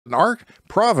Our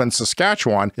province,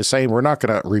 Saskatchewan, is saying we're not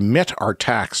going to remit our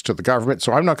tax to the government,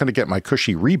 so I'm not going to get my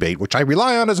cushy rebate, which I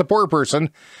rely on as a poor person.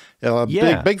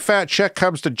 Big fat check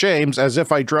comes to James as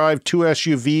if I drive 2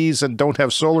 SUVs and don't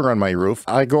have solar on my roof.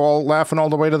 I go all laughing all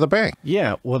the way to the bank.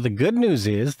 Yeah, well, the good news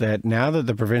is that now that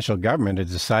the provincial government has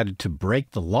decided to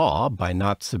break the law by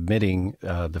not submitting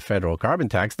the federal carbon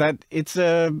tax, that it's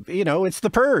it's the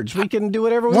purge. We can do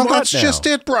whatever we want now. Well, that's just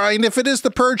it, Brian. If it is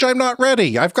the purge, I'm not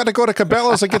ready. I've got to go to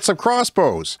Cabela's and get some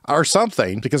crossbows or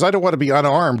something because I don't want to be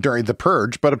unarmed during the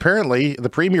purge. But apparently the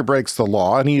premier breaks the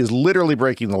law, and he is literally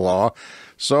breaking the law.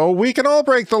 So we can all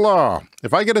break the law.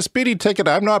 If I get a speeding ticket,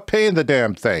 I'm not paying the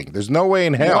damn thing. There's no way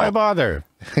in hell. Why bother?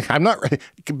 I'm not,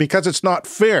 because it's not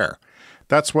fair.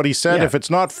 That's what he said. Yeah. If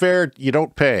it's not fair, you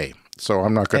don't pay. So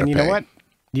I'm not going to pay. And you know what?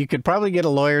 You could probably get a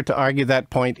lawyer to argue that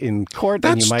point in court,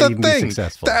 and you might even be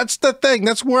successful. That's the thing.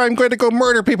 That's where I'm going to go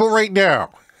murder people right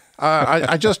now.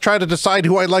 I just try to decide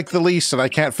who I like the least, and I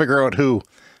can't figure out who.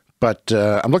 But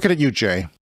I'm looking at you, Jay.